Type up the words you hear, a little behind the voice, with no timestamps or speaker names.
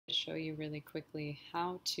Show you really quickly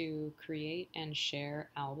how to create and share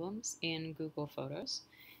albums in Google Photos.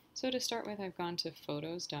 So to start with, I've gone to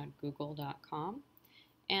photos.google.com,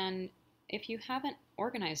 and if you haven't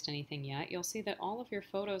organized anything yet, you'll see that all of your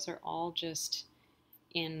photos are all just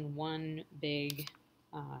in one big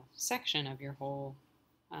section of your whole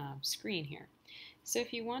screen here. So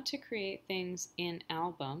if you want to create things in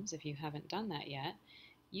albums, if you haven't done that yet,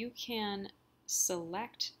 you can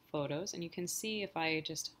select photos, and you can see if I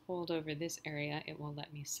just hold over this area, it will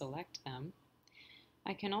let me select them.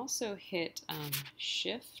 I can also hit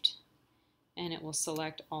Shift, and it will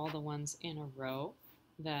select all the ones in a row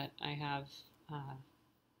that I have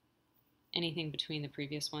anything between the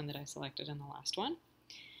previous one that I selected and the last one.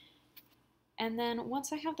 And then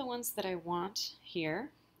once I have the ones that I want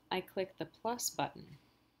here, I click the plus button,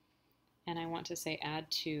 and I want to say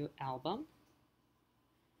Add to Album.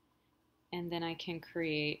 And then I can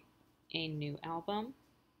create a new album,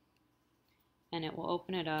 and it will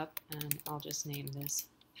open it up, and I'll just name this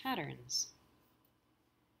Patterns.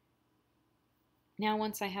 Now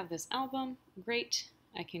once I have this album, great,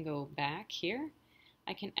 I can go back here.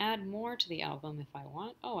 I can add more to the album if I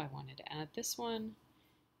want. Oh, I wanted to add this one.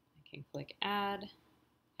 I can click Add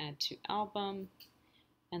to Album,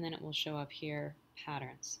 and then it will show up here,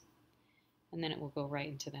 Patterns. And then it will go right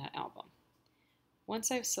into that album.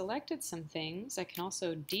 Once I've selected some things, I can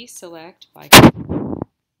also deselect by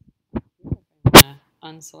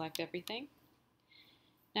unselect everything.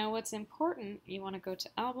 Now what's important, you want to go to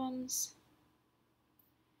Albums.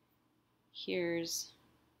 Here's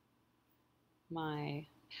my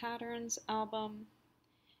Patterns album.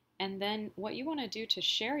 And then what you want to do to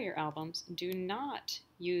share your albums, do not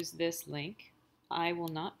use this link. I will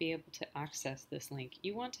not be able to access this link.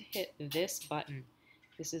 You want to hit this button.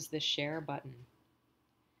 This is the Share button.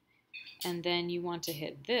 And then you want to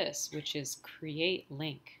hit this, which is Create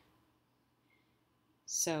Link.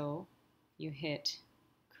 So you hit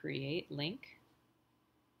Create Link,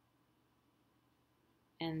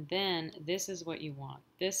 and then this is what you want.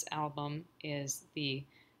 This album is the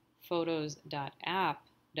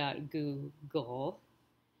photos.app.google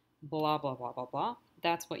blah blah blah blah blah.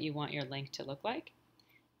 That's what you want your link to look like.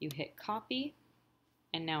 You hit copy,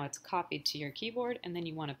 and now it's copied to your keyboard, and then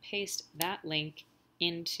you want to paste that link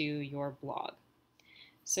into your blog.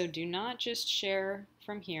 So do not just share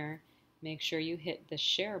from here. Make sure you hit the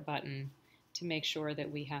share button to make sure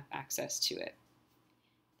that we have access to it.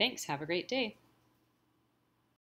 Thanks, have a great day.